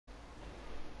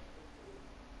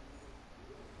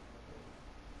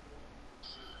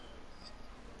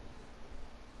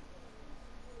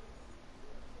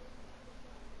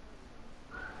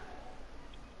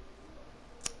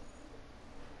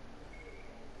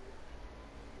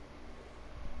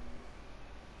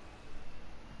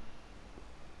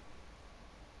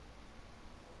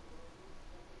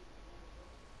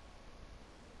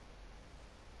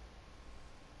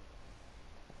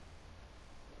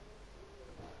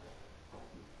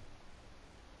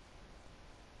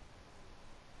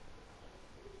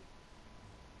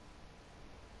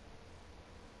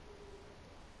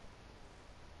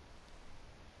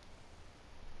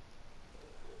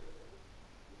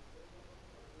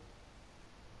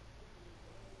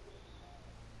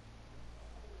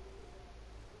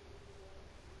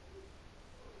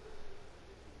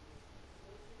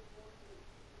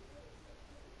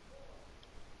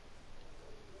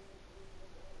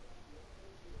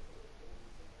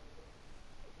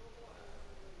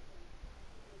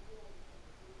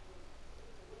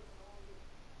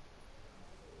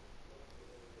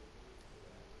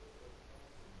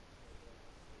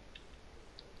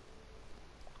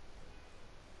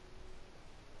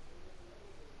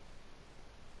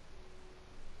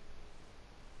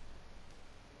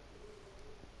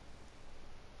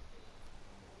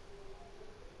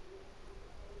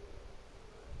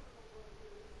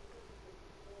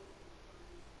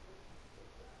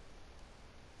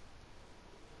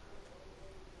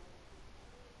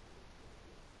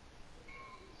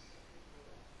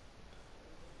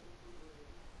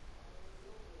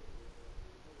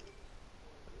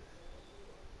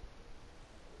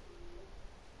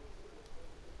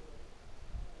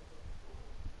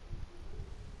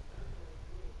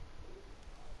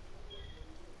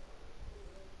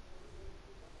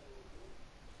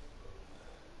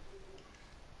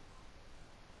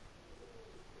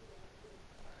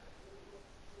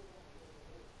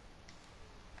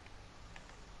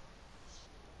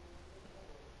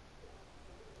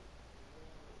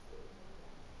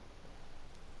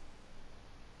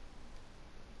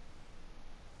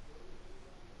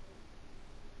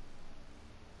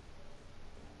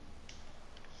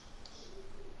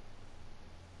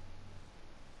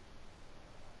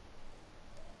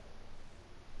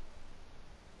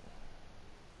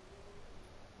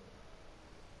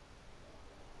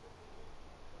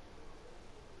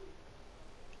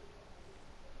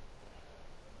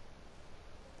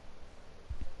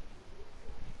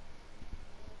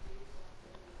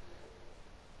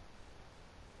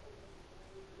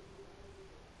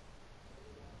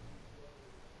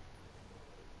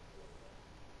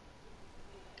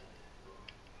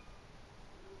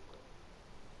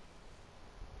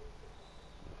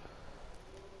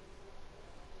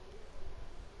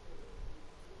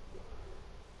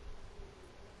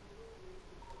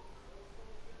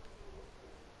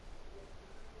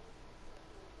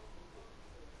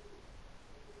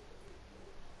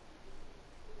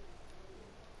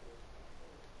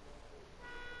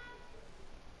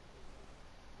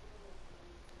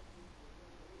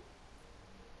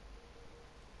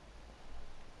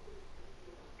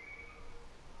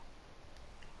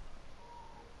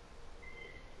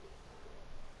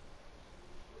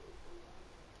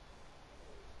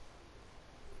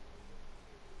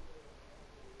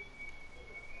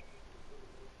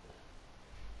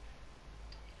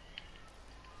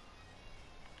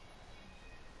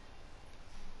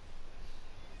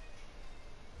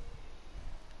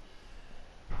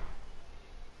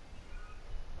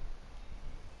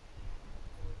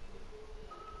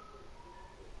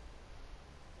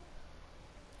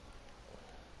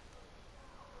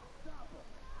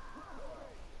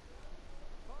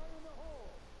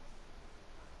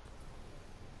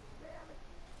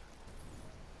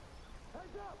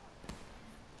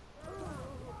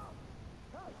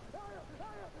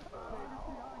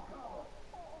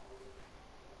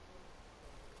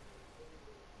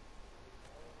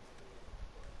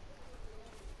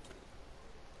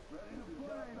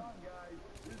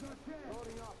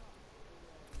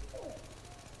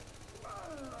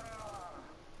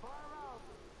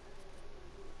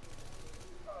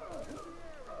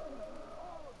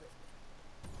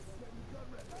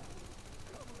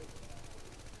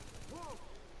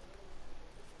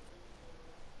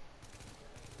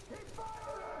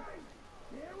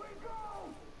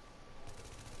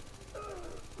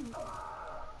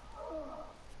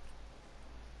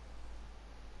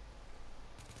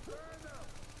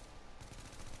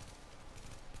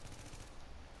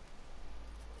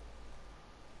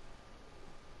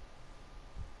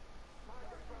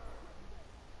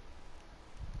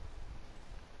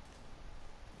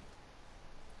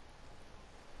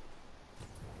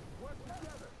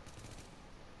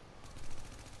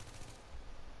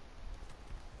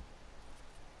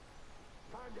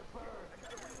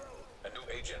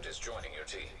agent is joining your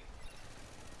team.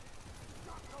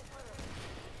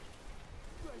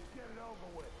 Let's get it over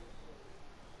with.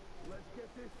 Let's get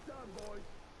this done, boys.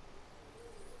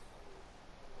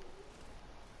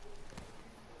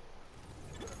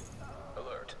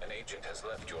 Alert, an agent has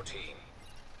left your team.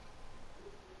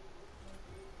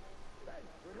 Hey,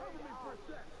 cover me for a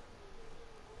sec.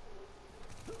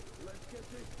 Let's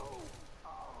get this. Oh.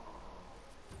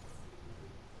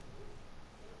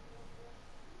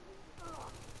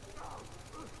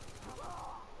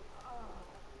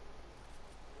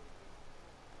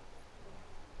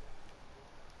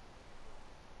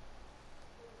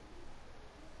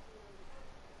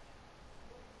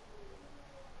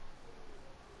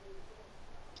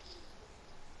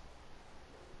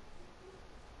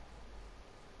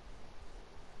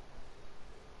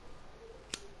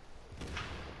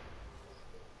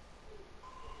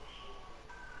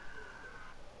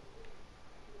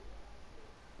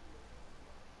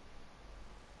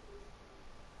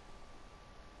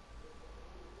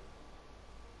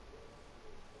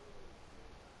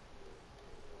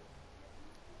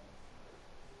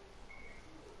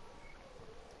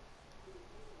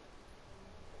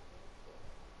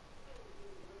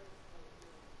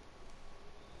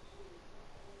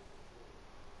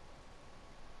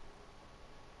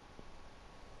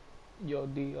 Yo,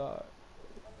 DR.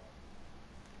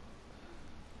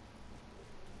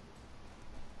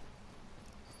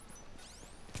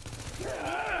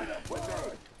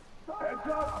 Heads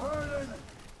up, Vernon!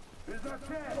 Here's our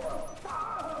chance!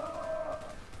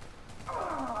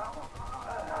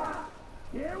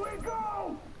 Here we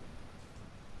go!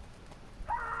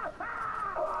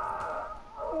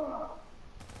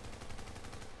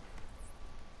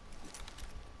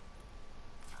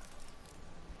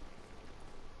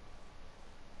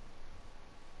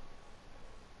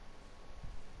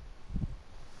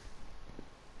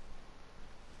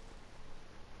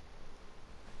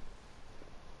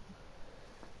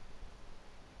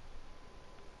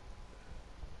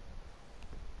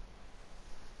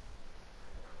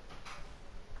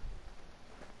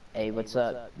 Hey, what's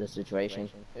up? The situation?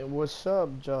 Hey, what's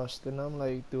up, Justin? I'm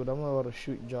like, dude, I'm about to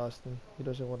shoot Justin. He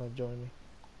doesn't want to join me.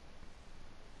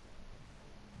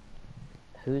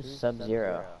 Who's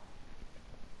Sub-Zero?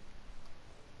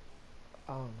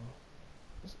 I don't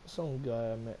know. Some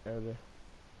guy I met earlier.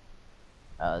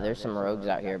 There's some rogues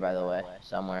out here, by the way,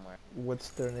 somewhere. What's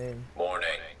their name?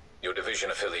 Warning. Your division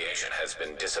affiliation has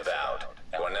been disavowed.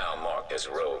 You are now marked as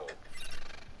rogue.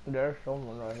 There's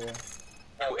someone right here.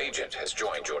 New agent has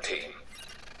joined your team.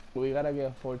 We gotta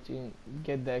get 14.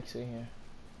 Get Dex in here.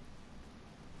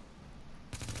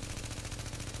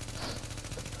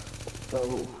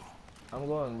 Oh. I'm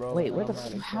going rogue. Wait, what the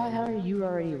f? How are you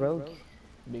already rogue?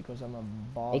 Because I'm a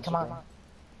boss. Hey, come on. bro.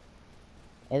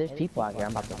 Hey, there's people out here.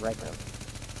 I'm about to wreck them.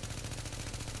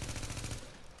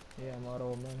 Yeah, I'm out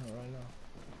of manhunt right now.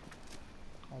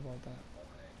 How about that?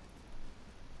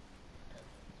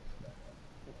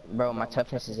 Bro, my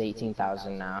toughness is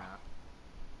 18,000 now.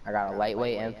 I got a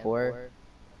lightweight M4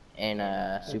 and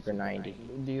a super 90.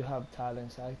 Do you have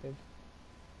talents active?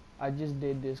 I just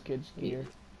did this kid's gear.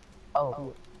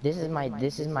 Oh, this is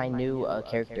my new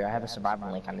character. I have a survival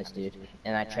link on this dude,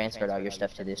 and I transferred all your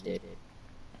stuff to this dude.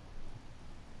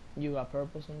 You got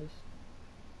purpose on this?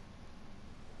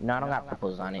 No, I don't got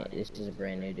purples on it. This is a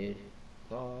brand new dude.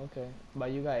 Oh, okay.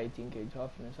 But you got 18k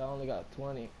toughness. I only got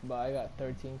 20, but I got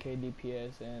 13k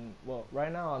DPS, and well,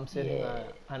 right now I'm sitting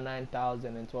at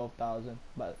 9,000 and 12,000,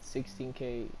 but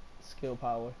 16k skill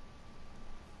power.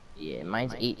 Yeah,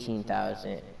 mine's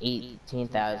 18,000.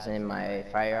 18,000. My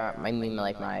firearm, I mean,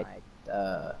 like my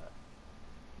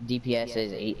DPS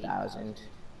is 8,000.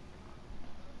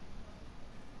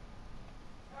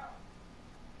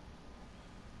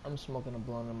 I'm smoking a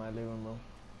blunt in my living room,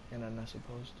 and I'm not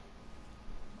supposed to.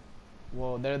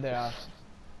 Whoa, there they are.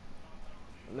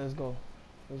 Let's go.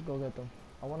 Let's go get them.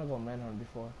 I want to go manhunt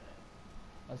before.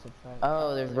 That's a fact.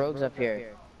 Oh, there's rogues up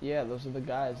here. Yeah, those are the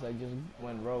guys that just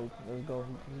went rogue. Let's go.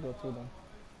 Let's go to them.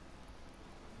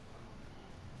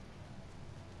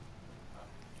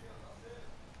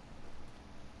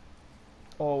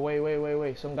 Oh,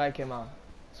 wait. Some guy came out.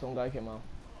 Some guy came out.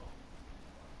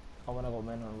 I want to go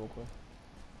manhunt real quick.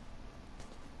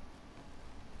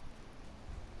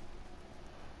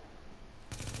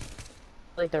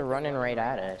 Like they're running right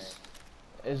at us.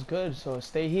 It's good, so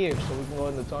stay here so we can go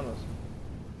in the tunnels.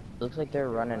 Looks like they're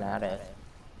running at us.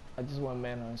 I just want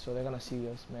manhunt, so they're gonna see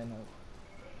us manhunt.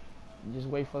 Just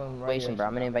wait for them right Wait, here. bro,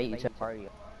 I'm gonna invite you to a party.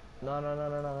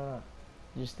 No.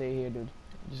 Just stay here, dude.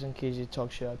 Just in case you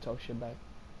talk shit, I talk shit back.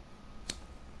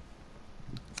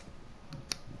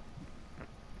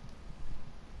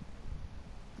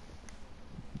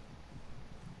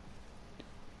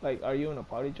 Like, are you in a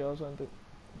party chat or something?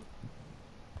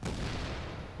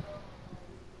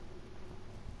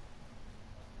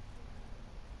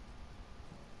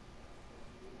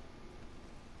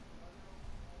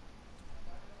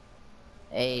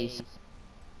 Hey,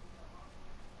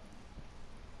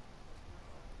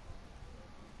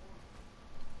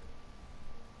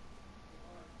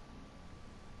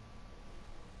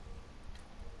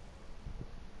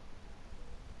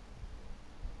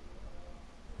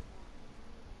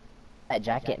 that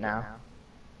jacket now.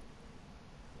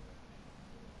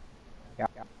 Yeah.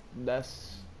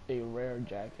 That's a rare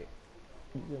jacket.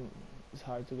 It's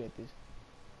hard to get this.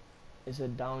 It's a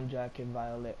down jacket,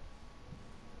 violet.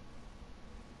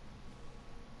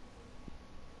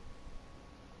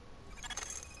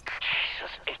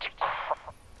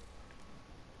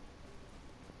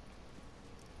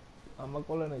 I'm gonna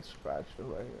call an extraction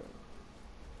right here.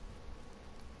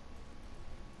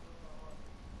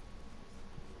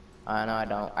 No, I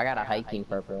don't. I got a hiking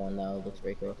purple one though. Looks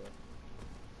pretty cool.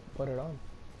 Put it on.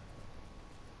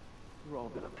 You're all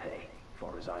gonna pay, as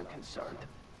far as I'm concerned.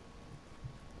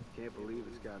 Can't believe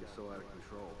it's gotten so out of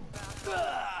control.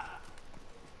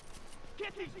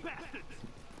 Get these bastards!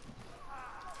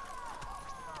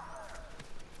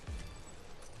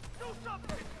 Do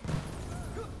something!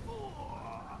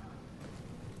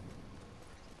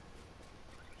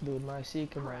 Dude, my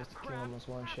Seeker Master can almost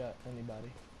one shot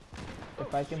anybody.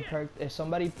 If I can perk, if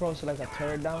somebody throws like a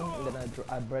turret down, and then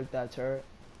I break that turret,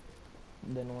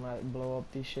 then when I blow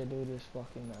up this shit, dude, it's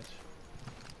fucking nuts.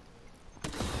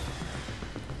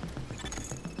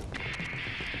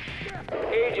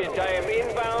 Agent, I am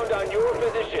inbound on your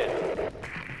position.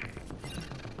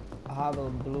 I have a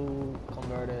blue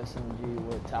converter SMG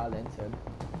with talented.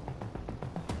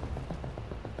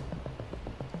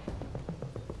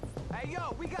 Hey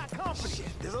yo, we got company!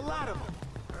 Shit, there's a lot of them!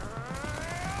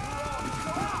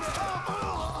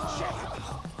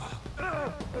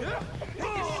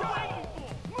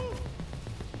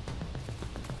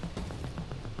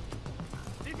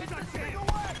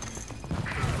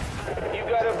 You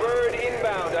got a bird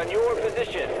inbound on your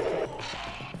position.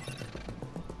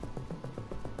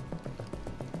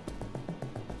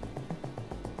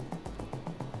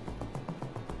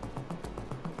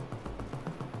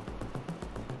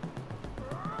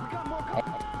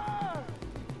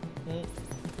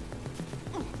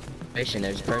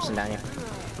 There's a person down here.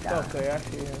 Down. Okay, I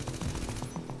see him.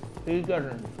 He's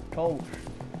getting toast.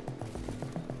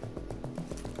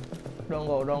 Don't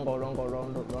go, don't go, don't go,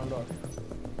 don't go.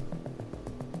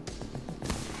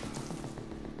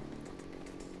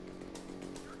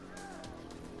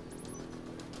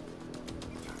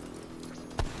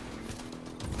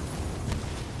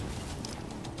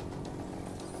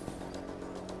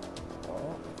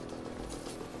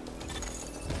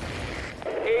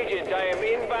 Agent, I am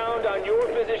inbound on your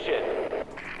position.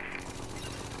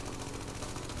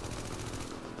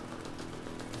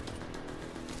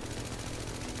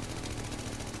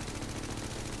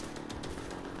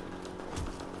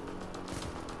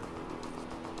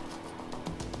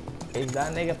 Is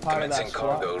that nigga part of that Commencing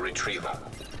squad? cargo retrieval.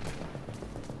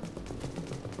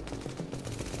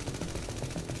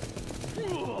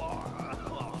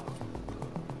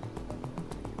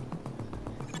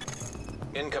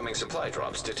 Incoming supply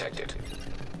drops detected.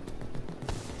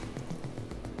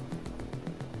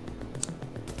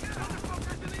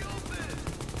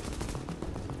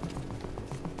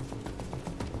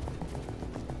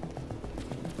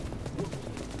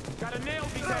 Got a nail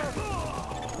detector!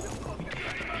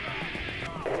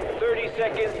 30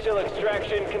 seconds till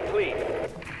extraction complete.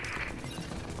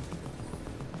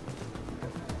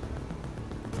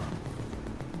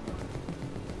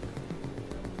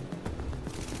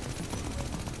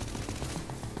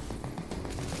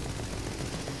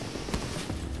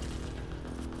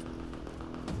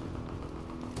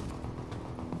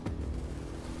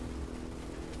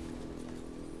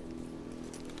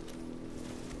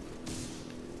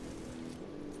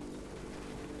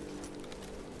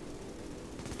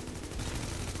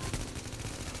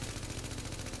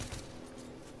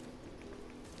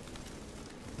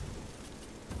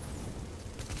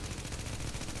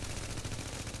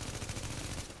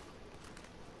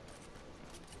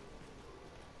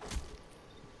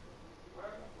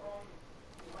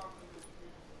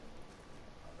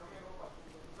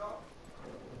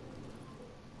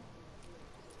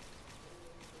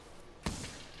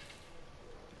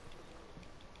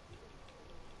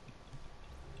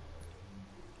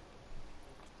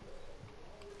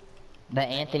 The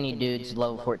Anthony dude's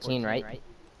level 14, right?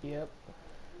 Yep.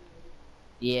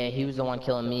 Yeah, he was the one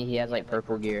killing me. He has like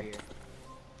purple gear.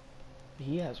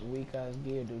 He has weak ass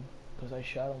gear, dude. Cause I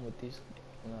shot him with this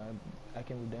I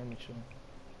can do damage to him.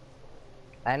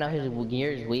 I know his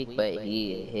gear is weak, but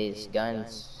his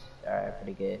guns are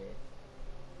pretty good.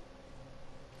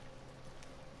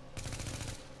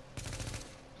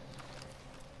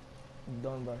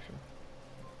 Don't rush him.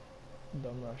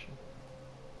 Don't rush him.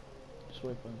 Just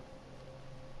wait for him.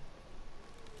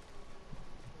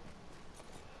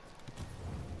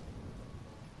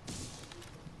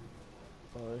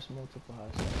 Oh, there's multiple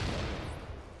hostiles.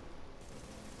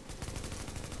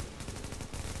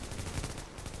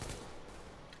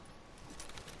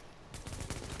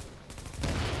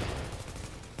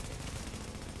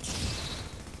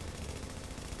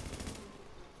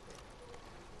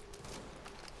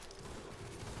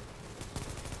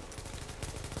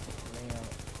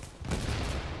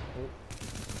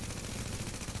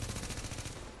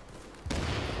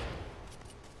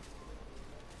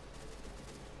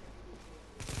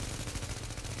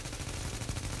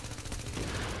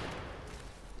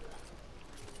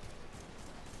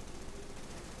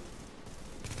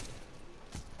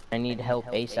 I need help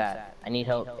ASAP. I need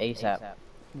help ASAP.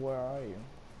 Where are you?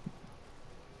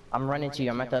 I'm running to you.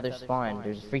 I'm at the other spawn.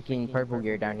 There's freaking purple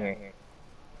gear down here.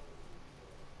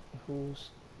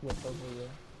 What over there?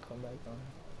 Come back on.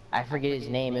 I forget his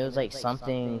name. It was like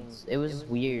something. It was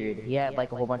weird. He had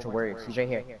like a whole bunch of words. He's right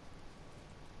here.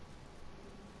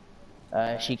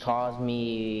 She calls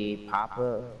me Papa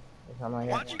or something like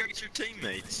that. Why'd you go get your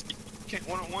teammates? You can't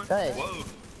one-on-one? Good. Whoa.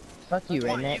 Fuck you,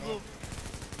 redneck.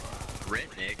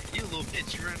 Redneck, you little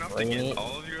bitch, you ran off against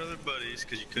all of your other buddies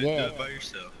because you couldn't do it by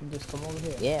yourself. Just come over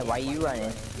here. Yeah, why you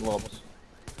running, lobs?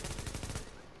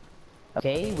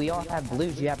 Okay, we all have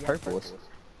blues, you have purples.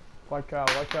 Watch out,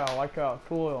 watch out, watch out.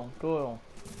 Two of them, two of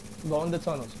them. Go in the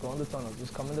tunnels, go in the tunnels.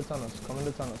 Just come in the tunnels, come in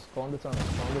the tunnels. Go in the tunnels,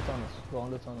 go in the tunnels, go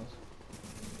in the tunnels.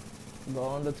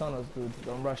 Go in the tunnels, dude.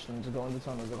 Don't rush them, just go in the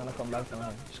tunnels. They're gonna come back from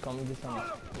here. Just come in the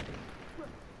tunnels.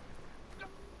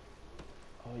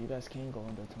 Oh, you guys can go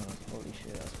in the tunnels. Holy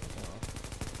shit, that's fucking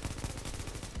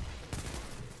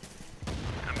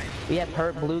awesome. We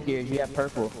have blue gears, you have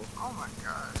purple. Oh my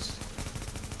gosh.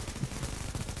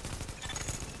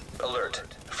 Alert.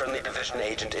 Friendly division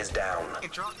agent is down.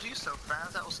 It dropped you so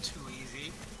fast, that was too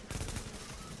easy.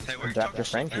 Hey, where Drop your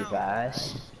friend too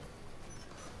fast.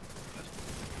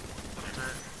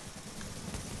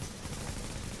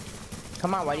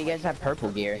 Come on, why do you guys have purple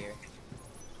gear?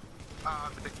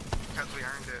 Because we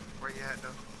earned it. Where you at though?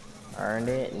 Earned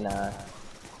it? Nah.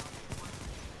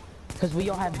 Cause we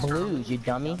all have blues, you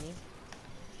dummy.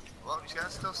 Well, you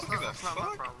guys still suck. Give a That's not my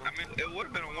fuck. problem. I mean, it would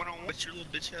have been a one-on-one, but your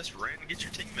little bitch ass ran to get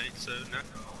your teammates, so now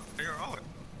you're all right.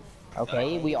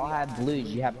 Okay, we all have blues,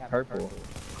 you have purple.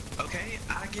 Okay,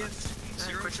 I give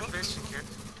zero Quit your fucks. fishing, kid.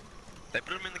 They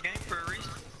put them in the game for a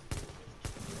reason.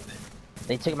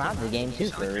 They took him out of the game too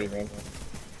for a reason.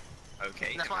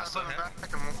 Okay, That's am why I I so put him happy?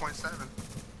 back in 1.7.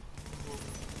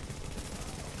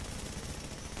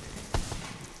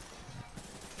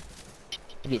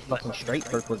 You get fucking straight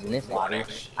purples in this lobby.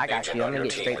 I got Agent you, I'm on gonna your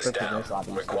get team straight is purples in down. this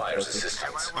lobby. Requires Hey,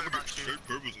 assistance. what I'm gonna about get you? straight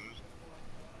purples in this.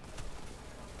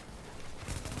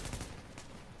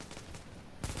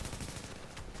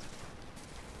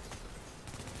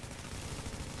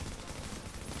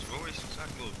 Voice is like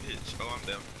a little bitch. Oh, I'm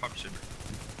down. Pop sugar.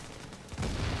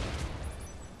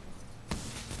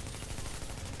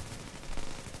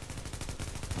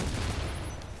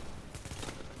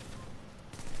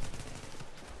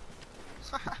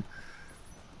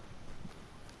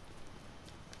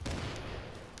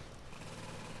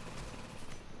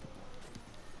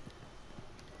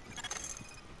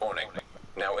 Warning.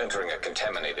 Now entering a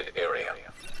contaminated area.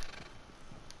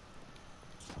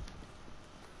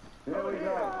 Here we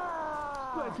go.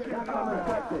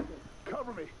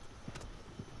 Cover me.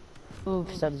 Ooh,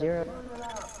 Sub-Zero.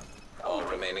 All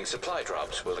remaining supply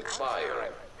drops will expire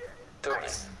in 30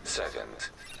 seconds.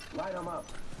 Light them up.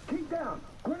 Keep down.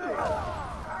 Grenade. Hey,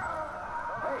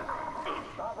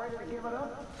 not ready to give it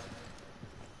up?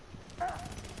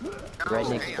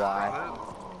 Redneck squad.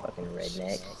 Fucking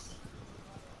redneck.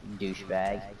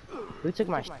 Douchebag. Who took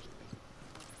my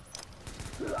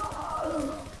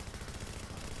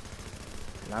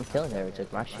I'm killing whoever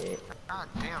took my shit. God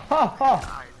damn. Ha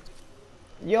ha!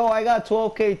 Yo, I got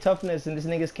 12k toughness and this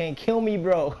niggas can't kill me,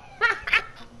 bro.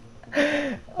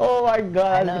 Oh my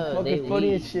god, that's fucking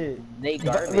funny as shit. They But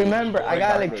garbage. remember, I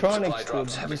got Garbage. electronics, Supply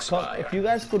drops dude. have Just come, expired. if you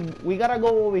guys could, we gotta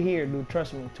go over here, dude.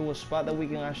 Trust me, to a spot that we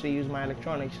can actually use my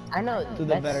electronics. I know, To the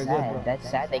that's better sad. good, bro. That's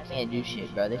sad they can't do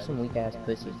shit, bro. There's some weak ass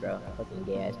pussies, bro. Fucking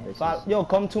gay ass pussies. But, yo,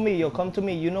 come to me, yo, come to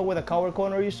me. You know where the cower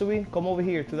corner used to be? Come over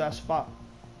here to that spot.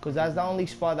 Cause that's the only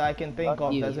spot that I can think Fuck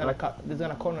of you, that's bro.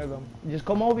 gonna corner them. Just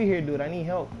come over here, dude. I need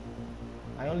help.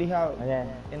 I only have Okay.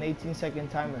 an 18-second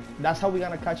timer. That's how we're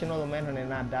gonna catch another manhunt and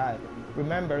not die.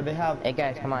 Remember, they have Hey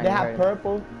guys, come on. they you have heard.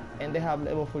 purple and they have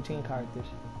level 14 characters.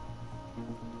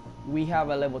 We have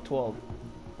a level 12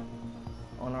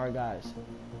 on our guys.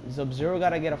 Sub-Zero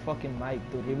gotta get a fucking mic,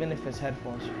 dude, even if it's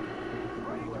headphones.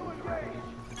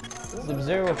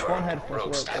 Sub-Zero phone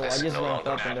headphones work. Oh, I just ranked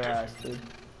up in their ass, dude.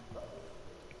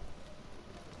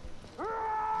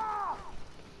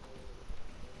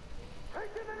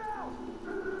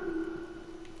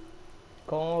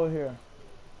 Come over here.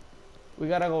 We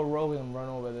gotta go rogue and run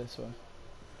over this way.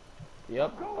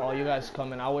 Yep. Oh, you guys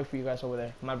coming. I'll wait for you guys over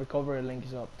there. My recovery link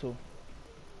is up too.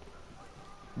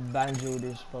 Banjo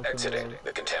this fucking Exiting road. the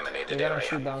They contaminated gotta area.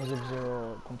 shoot down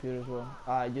Sub-Zero computer as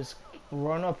well. Just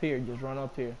run up here. Just run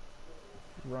up here.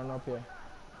 Run up here.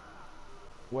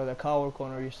 Where the cower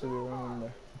corner used to be,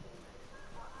 remember.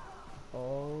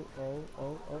 Oh.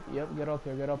 Yep, get up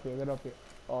here, get up here, get up here.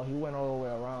 Oh, he went all the way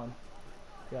around.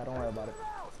 Yeah, don't worry about it.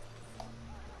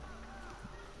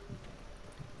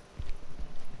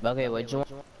 Okay, what you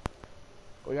want?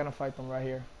 We're gonna fight them right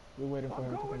here. We're waiting for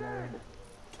him to come over here.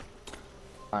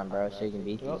 Come on, bro, so you can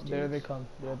beat Yep, these there dudes. they come.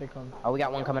 There they come. Oh, we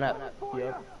got one coming up.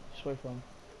 Yep, just wait for him.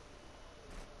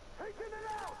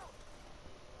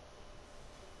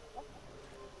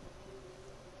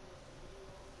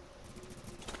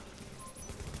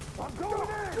 I'm going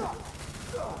in!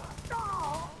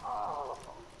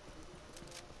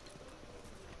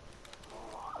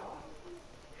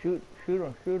 Shoot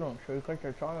him, so you catch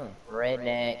your time.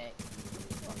 Redneck.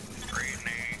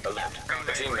 Alert.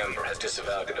 A team member has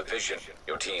disavowed a division.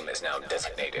 Your team is now Come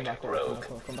designated back over, rogue.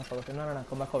 come back over. No,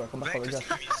 come back over, Man, just.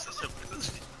 give me such a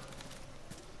pussy.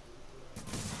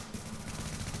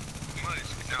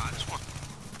 No, I just want.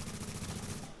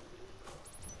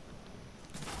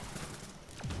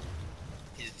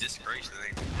 He's disgraced,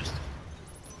 I think. Just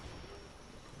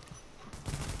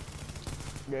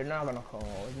They're not gonna come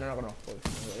over. They're not gonna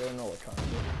push. They don't know what we're trying to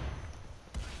do.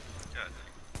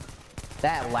 God.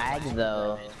 That lag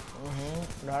though.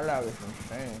 That lag is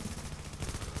insane.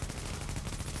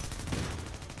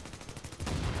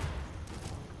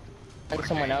 Like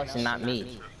someone else and not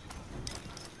me.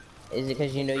 Is it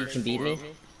because you know you can beat me?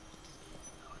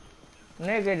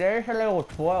 Nigga, there's a level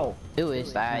 12. Do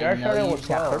it, I There's a know level you just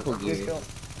got 12. purple gear.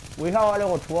 We have a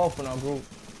level 12 in our group.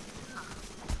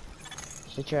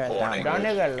 Sit your ass down, Warning. That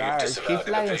bro. nigga You've lies. disavowed Keep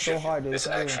a lagging so division. hard, dude. This It's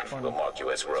not even action funny. will mark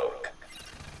you as rogue.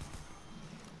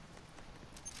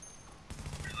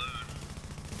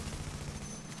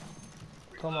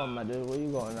 Come on, my dude. Where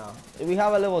you going now? If we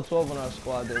have a level 12 in our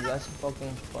squad, dude, that's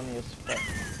fucking funny as fuck.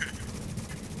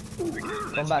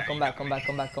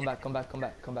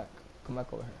 Come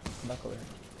back over here.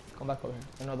 Come back over here.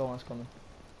 Another one's coming.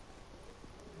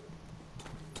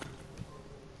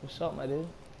 What's up, my dude?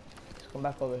 Just come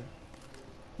back over here.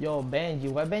 Yo, Benji.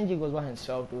 Why Benji goes by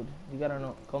himself, dude? You gotta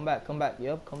know. Come back.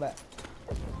 Yep, come back.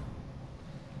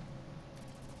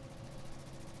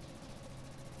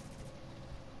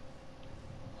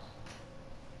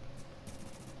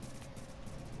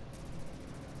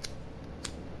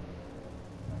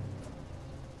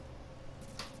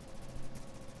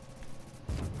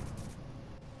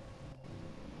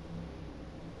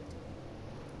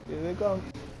 Here they come.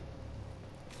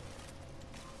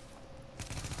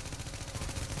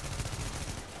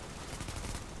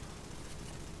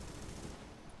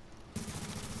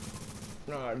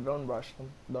 No, don't rush them.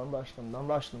 Don't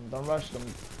rush them.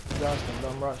 Justin,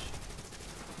 don't rush.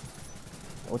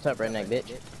 What's up, redneck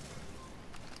bitch?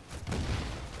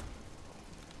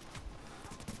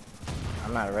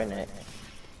 I'm not a redneck.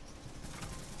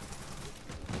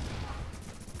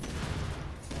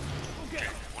 Okay,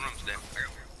 one of them's dead. I got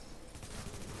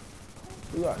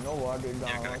one. You got no water down.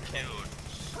 Yeah, I got killed.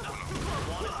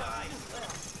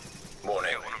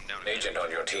 Warning. One of them down. Agent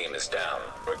on your team is down.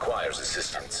 Requires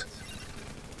assistance.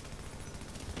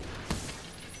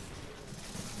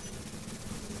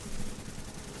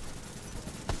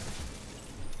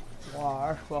 Wow,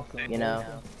 that's fucking. You know.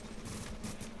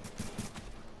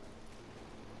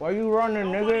 Why you running,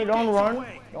 nigga? Don't run.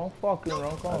 Don't fucking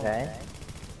run. Come on. Okay.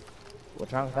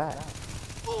 What's wrong with that?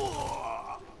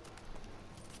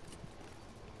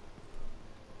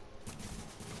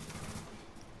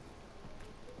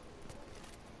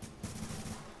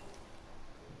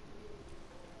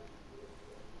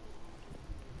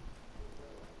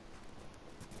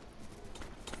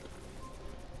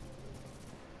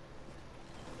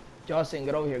 Justin,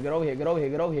 get over here,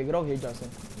 Justin.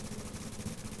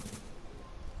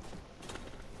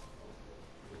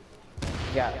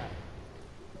 Yeah.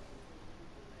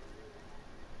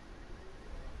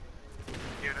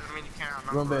 Yeah, doesn't mean you can't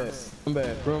Run back. Run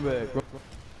back. Run back.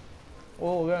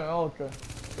 Oh, we're an ultra.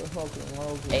 We're fucking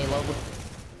ultra. Hey, level.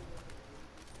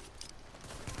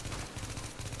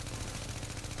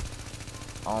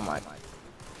 Oh my.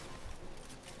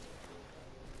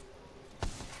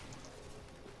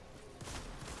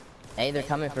 Hey, they're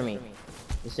coming for me.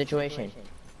 The situation.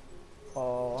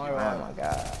 Oh, Oh my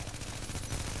god.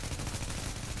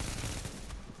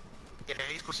 Yeah,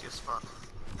 he's pussy as fuck.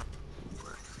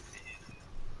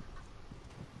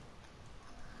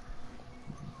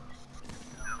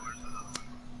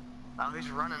 Oh, he's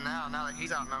running now. Now that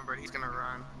he's outnumbered, he's gonna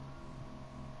run.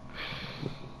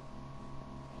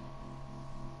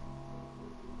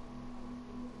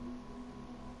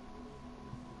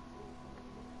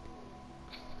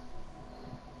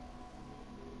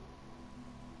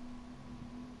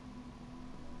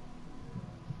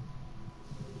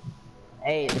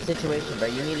 Hey, the situation, bro.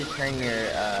 You need to turn your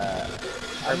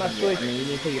I'm not switch. I mean, you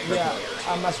need to put your Yeah,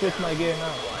 I'm not switch my gear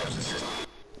now.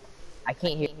 I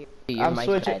can't hear you. Your I'm mic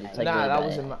switching. bad. It's like Nah, really that bad.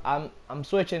 wasn't my. I'm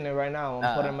switching it right now.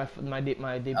 I'm putting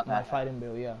my fighting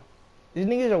build. Yeah. These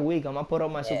niggas are weak. I'm gonna put up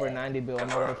my Super 90 build. I'm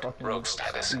gonna fucking Rogue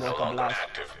status go no for longer blast.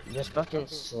 active. Just fucking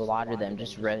slaughter them.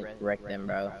 Just wreck them,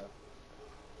 bro.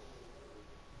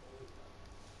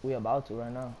 We about to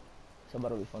right now. It's about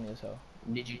to be funny as hell.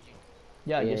 Did you?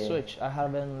 Yeah, Yeah. just switch. I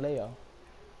have in layout.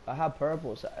 I have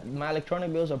purples. My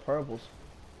electronic builds are purples.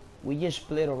 We just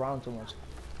split around too much.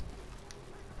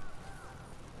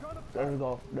 There we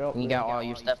go. You got all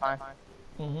your stuff on?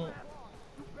 Mhm.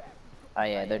 Oh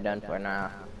yeah, they're done for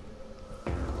now.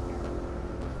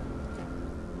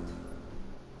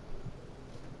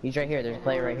 He's right here. There's a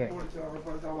player right here.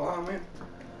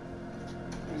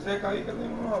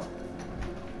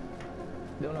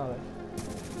 De una vez.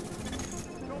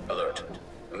 Alert.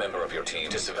 A member of your team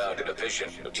disavowed a division.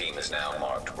 Your team is now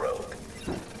marked rogue.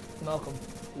 Malcolm,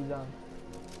 he's on.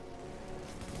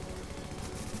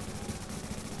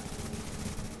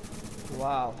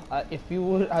 Wow. If you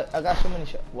would, I got so many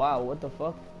shots. Wow, what the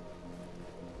fuck?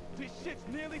 This shit's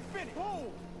nearly finished.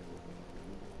 Boom!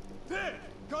 There!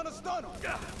 Gonna stun him!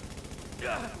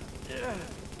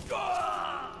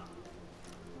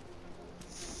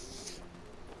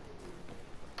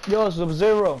 Yo,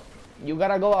 Sub-Zero, you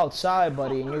gotta go outside,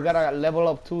 buddy, and you gotta level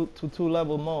up two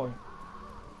level more.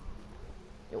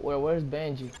 Where's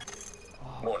Benji?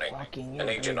 Oh, Warning. fucking An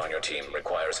yeah, agent Benji. on your team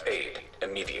requires aid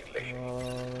immediately.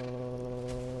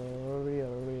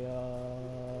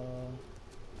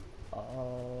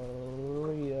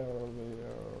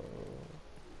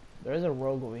 There is a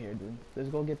rogue over here, dude. Let's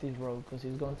go get this rogue, because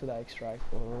he's going to that extract.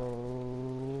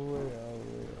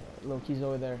 Look, he's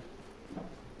over there.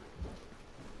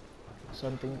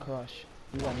 Something crush.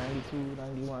 He's at 92,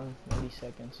 91, 90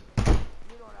 seconds.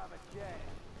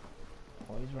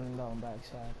 Oh, he's running down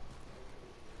backside.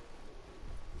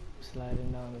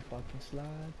 Sliding down the fucking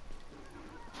slide.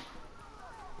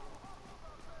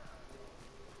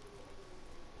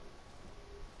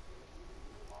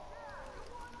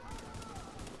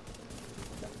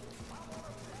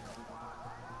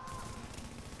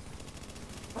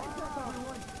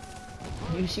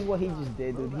 You see what he just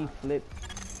did, dude? He flipped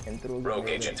and threw a Rogue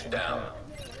grenade agent at the same down. time.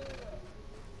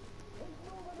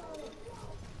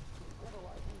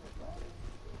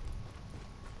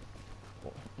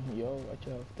 Yo, watch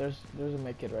out. There's a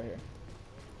medkit right here.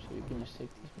 So you can just take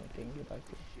this medkit and get back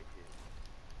to it.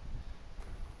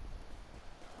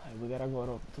 Alright, we gotta go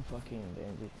up to fucking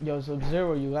Benji. Yo,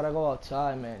 Sub-Zero, you gotta go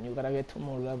outside, man. You gotta get 2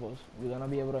 more levels. We're gonna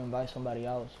be able to invite somebody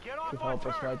else to help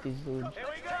us fight these dudes. Here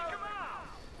we go!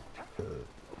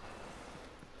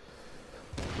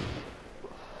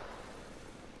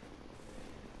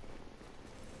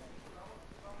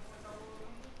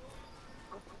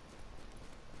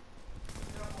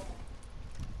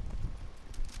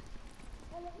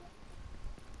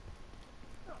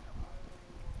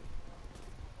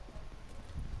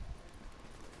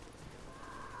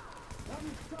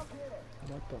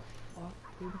 What the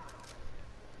fuck, dude?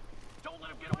 Don't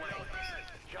let him get away!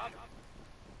 Jump!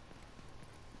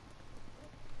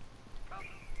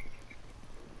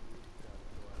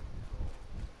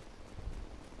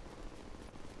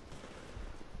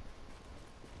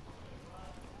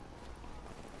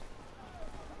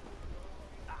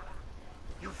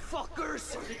 You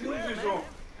fuckers!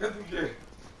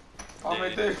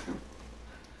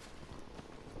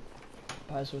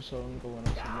 Para eso solo único bueno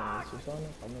si son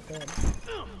para meter.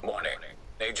 Warning.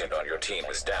 Agent on your team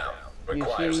is down. You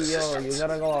Requires see, yo, assistance. you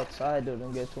gotta go outside, dude,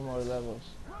 and get 2 more levels.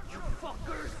 You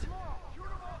fuckers!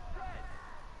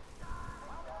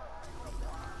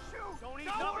 Shoot! Don't eat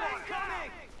somebody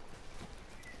coming!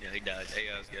 Yeah, he died. Hey,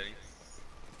 I was getting.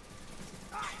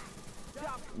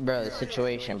 Bro, the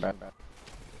situation, bro.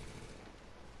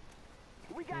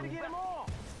 We gotta get them all.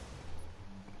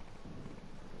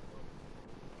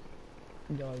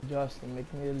 Yo, Justin,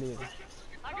 make me a leader.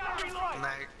 I gotta reload.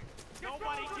 Like,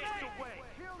 Nobody gets away.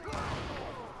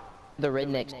 The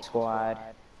redneck squad.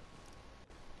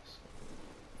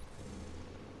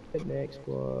 Redneck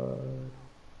squad.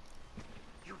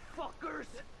 You fuckers.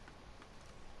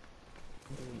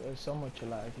 Dude, there's so much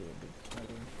alive here, dude. It's not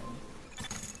even funny.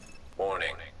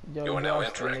 Warning. Yo, You are now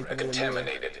Justin, entering make a me a leader.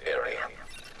 contaminated area.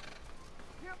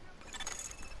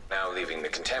 Now leaving the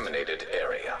contaminated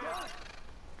area.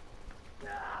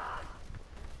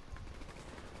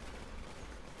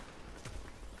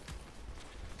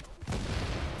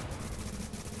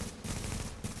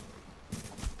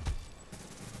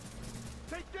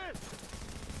 Take this.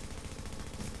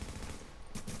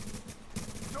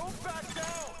 Don't back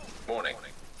down. Warning.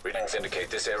 Readings indicate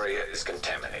this area is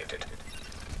contaminated.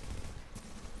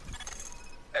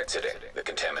 Exiting the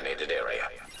contaminated area.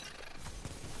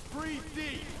 Breathe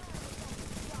deep.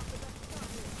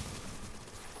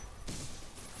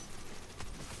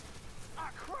 Ah,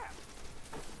 crap.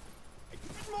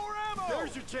 More ammo.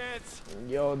 There's your chance.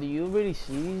 Yo, do you really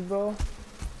see these, bro?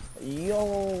 Yo,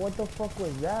 what the fuck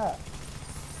was that?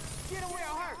 Get away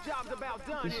or hurt. Job's about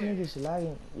done This here. nigga's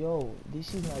lagging. Yo,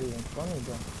 this is not even funny,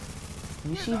 bro.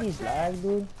 You see these lags,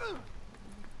 dude?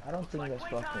 I don't think that's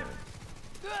fucking.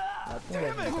 I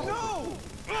think that's bullshit.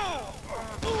 No.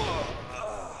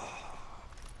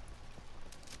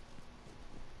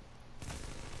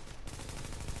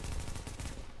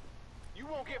 You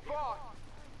won't get far.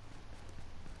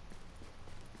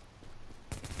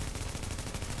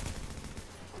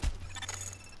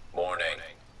 Warning.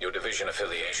 Your division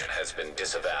affiliation has been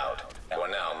disavowed. You are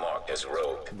now marked as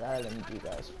rogue. That LMG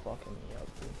guy's fucking me up,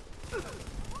 dude.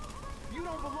 You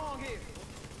don't belong here.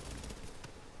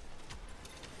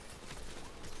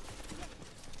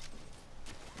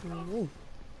 Ooh.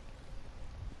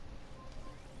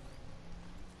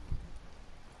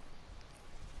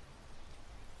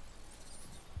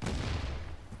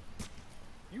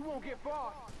 You won't get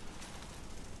far.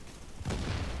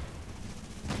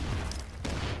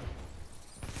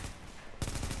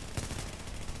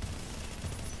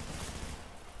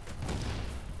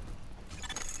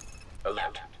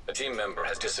 Alert. A team member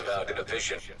has disavowed your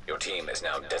division. Your team is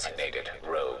now designated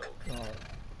rogue. Oh.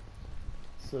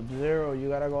 Sub-Zero, you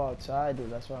gotta go outside, dude.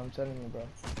 That's what I'm telling you, bro.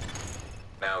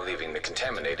 Now leaving the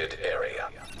contaminated area.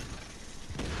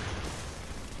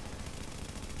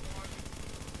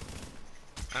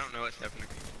 I don't know what's happening.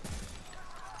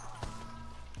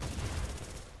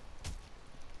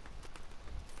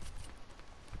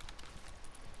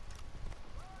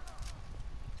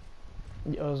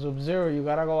 Yo, Sub-Zero, you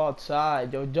gotta go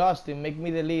outside. Yo, Justin, make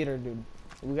me the leader, dude.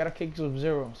 We gotta kick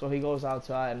Sub-Zero so he goes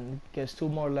outside and gets 2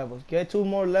 more levels. Get 2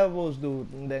 more levels,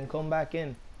 dude, and then come back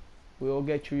in. We'll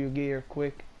get you your gear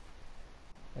quick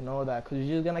and all that, because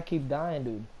you're just gonna keep dying,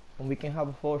 dude. And we can have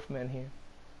a 4th man here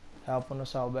helping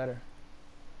us out better.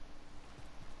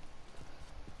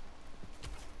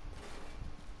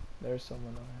 There's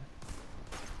someone on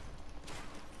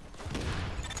here.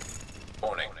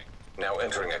 Warning. Now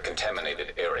entering a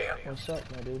contaminated area. What's up,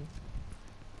 my dude?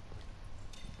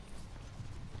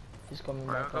 He's coming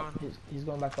back up. He's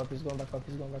going back up. He's going back up.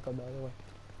 He's going back up the other way.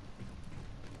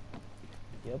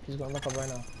 Yep, he's going back up right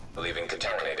now. Leaving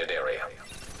contaminated area.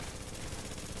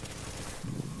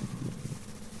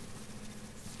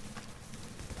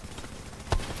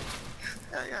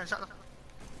 yeah, shut up.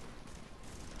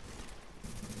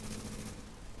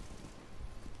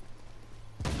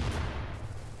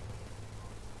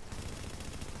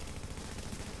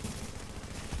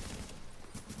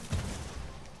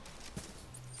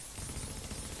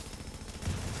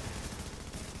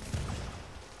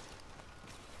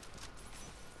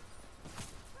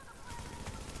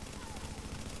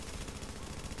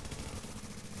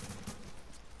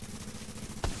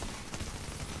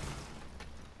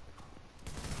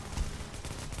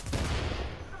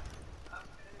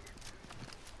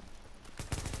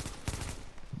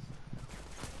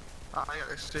 I got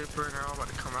this super and they're all about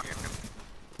to come out.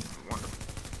 Wonderful.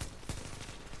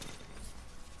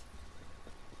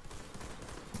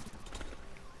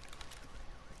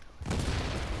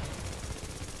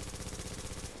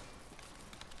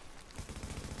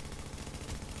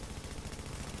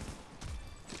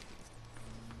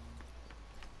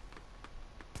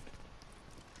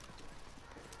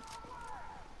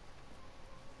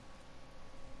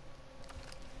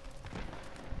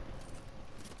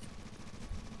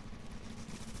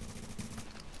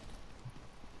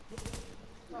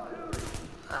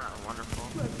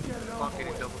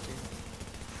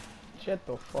 Shut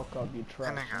the fuck up, you trash.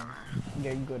 And I got Man.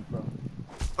 Get good, bro.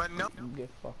 But no. You get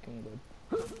fucking good.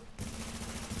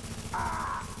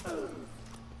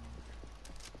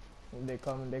 They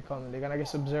coming, they coming. They're gonna get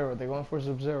Sub-Zero. They're going for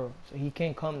Sub-Zero. So he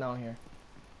can't come down here.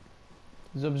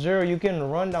 Sub-Zero, you can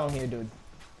run down here, dude.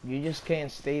 You just can't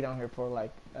stay down here for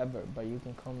like ever, but you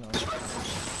can come down here.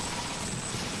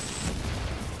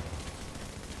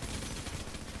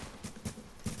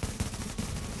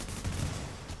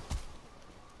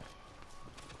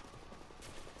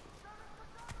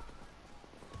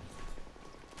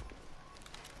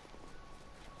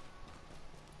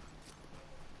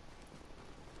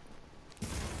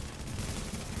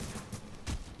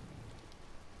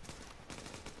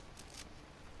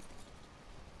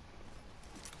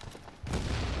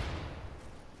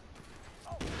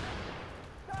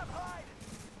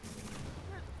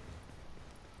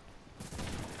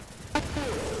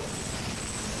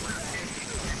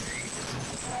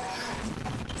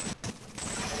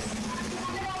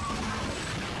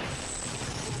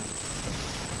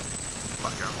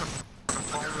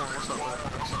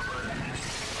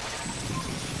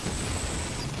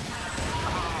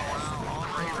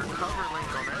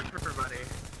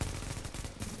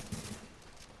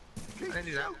 I didn't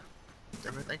do that. I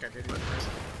think I did it.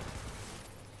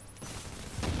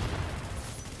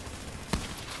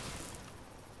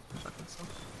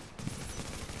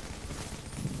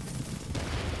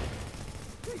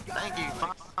 Thank you.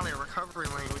 Finally, a recovery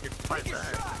lane. We can fight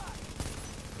back.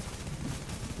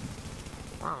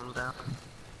 One of them's down.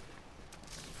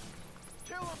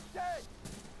 Kill him dead!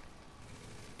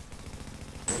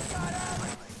 We got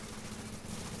Alex!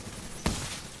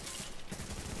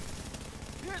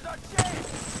 Here's our chance!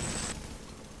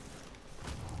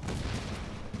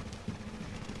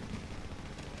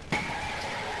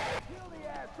 Kill the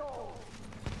asshole!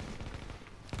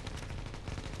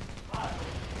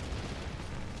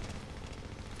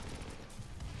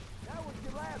 That was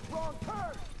your last wrong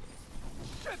turn!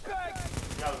 Shitbag!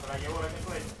 Ya, se la llevo de mi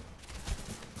cuello.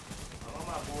 No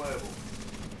más huevo.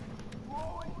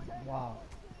 Wow.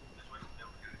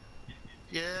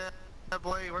 Yeah,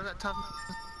 boy, where's that tough?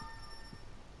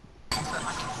 That's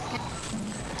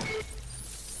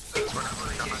what I'm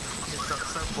really got.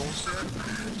 It's so bullshit.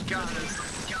 God, it's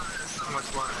so much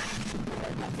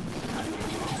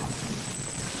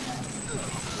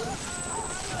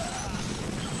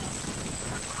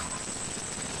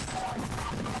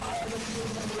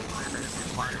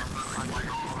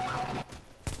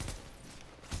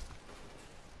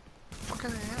Fuck are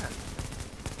they at?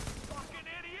 Fucking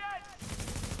idiot!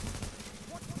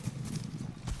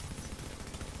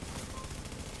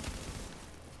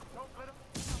 Don't let him.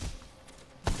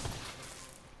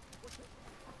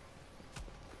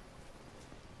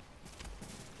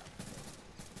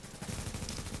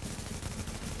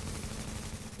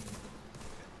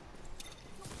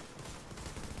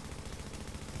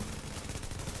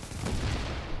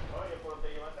 Oye, pero te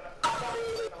llevaste la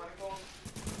maricón.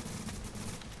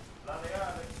 La de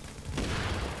Ale.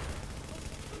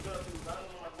 Yo te la estoy usando,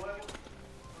 no me juego.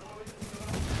 No me viste si yo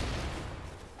no.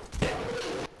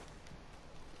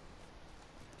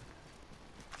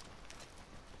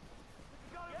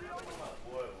 No más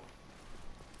juego.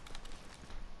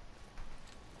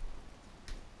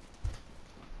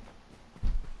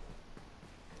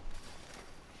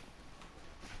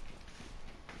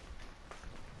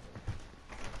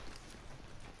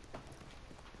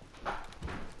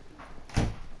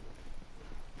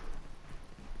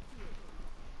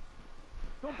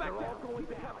 Don't back down. Going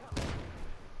down.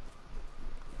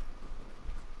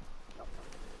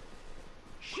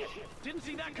 Shit! Didn't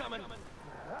see that coming. I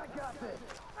got this.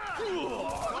 What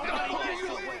are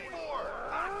you waiting for?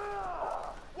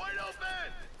 Wide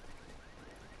open!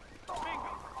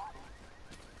 Bingo.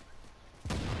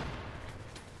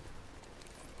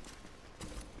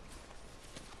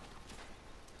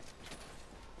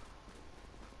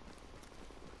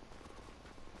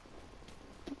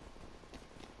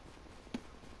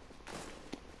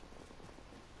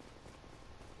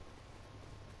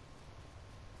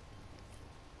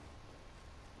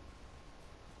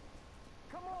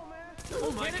 Come on, man.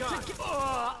 Oh my god!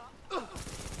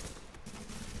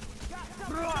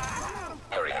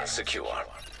 Area secure.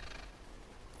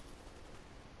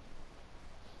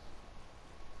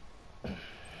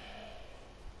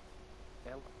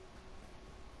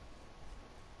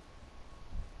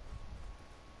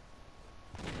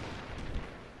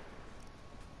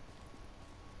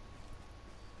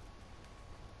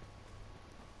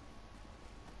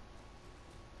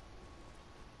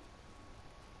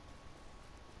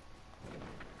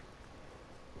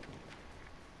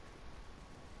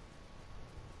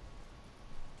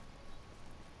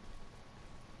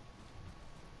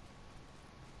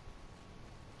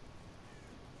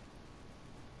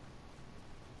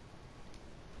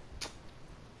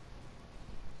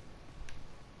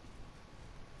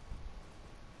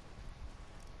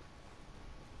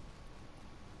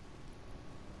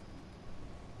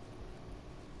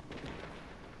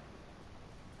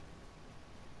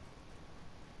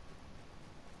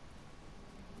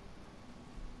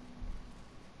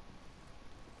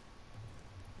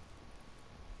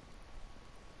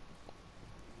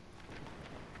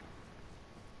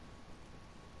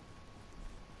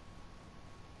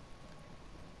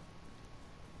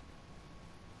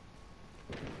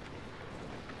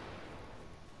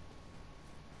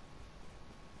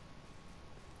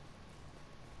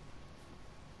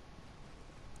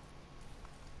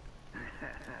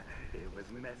 It was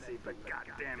messy, but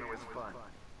goddamn, it was fun.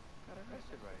 Got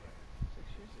arrested right here 6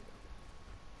 years ago.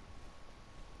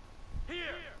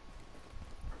 Here!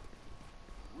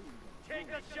 Take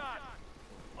a shot!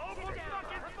 Open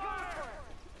fucking fire!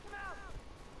 Come out!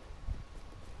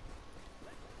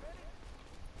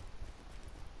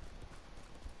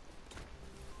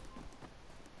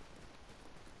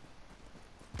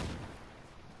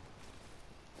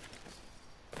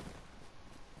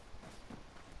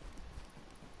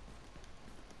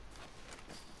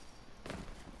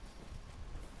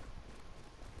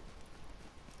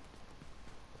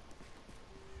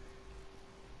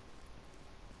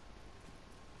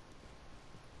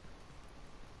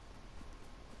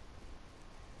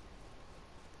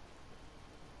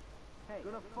 Hey,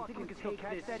 gonna fucking take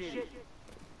that shit?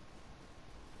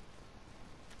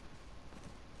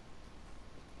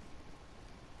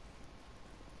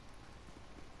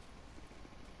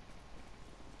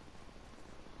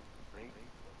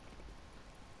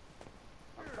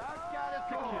 About got it.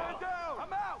 Man down!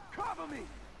 I'm out! Cover me!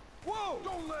 Whoa!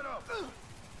 Don't let up!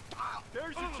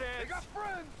 There's your chance! They got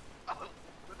friends!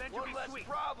 Revenge will be less sweet.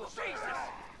 Problem! Jesus!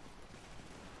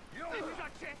 You don't lose our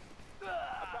chance!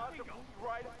 About to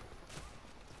right.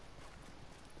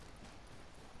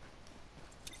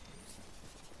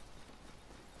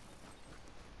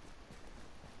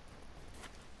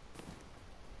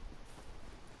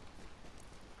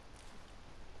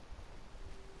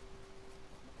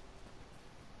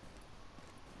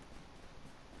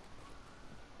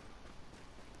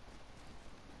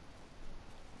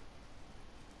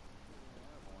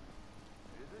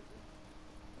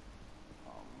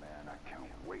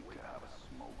 Wait to have a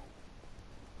smoke.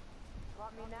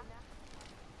 Want me now?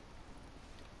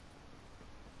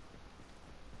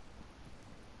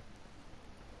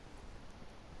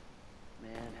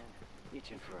 Man,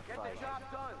 itching for a Get fight. the job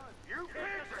done! You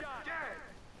pigs are dead!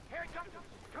 Here it comes!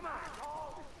 Come on!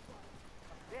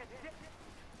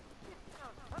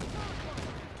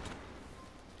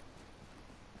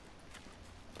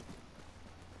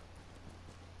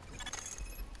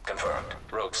 Confirmed.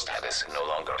 Rogue status no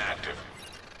longer active.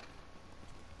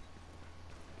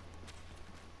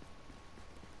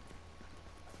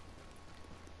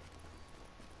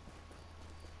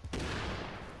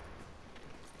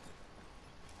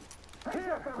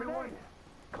 Here, everyone!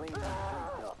 Clean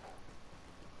up.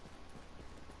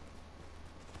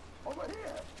 Over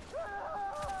here!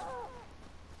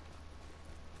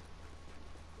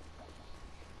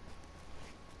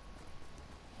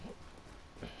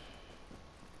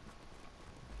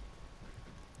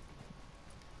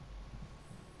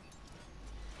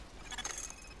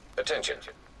 Attention.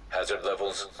 Hazard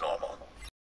levels normal.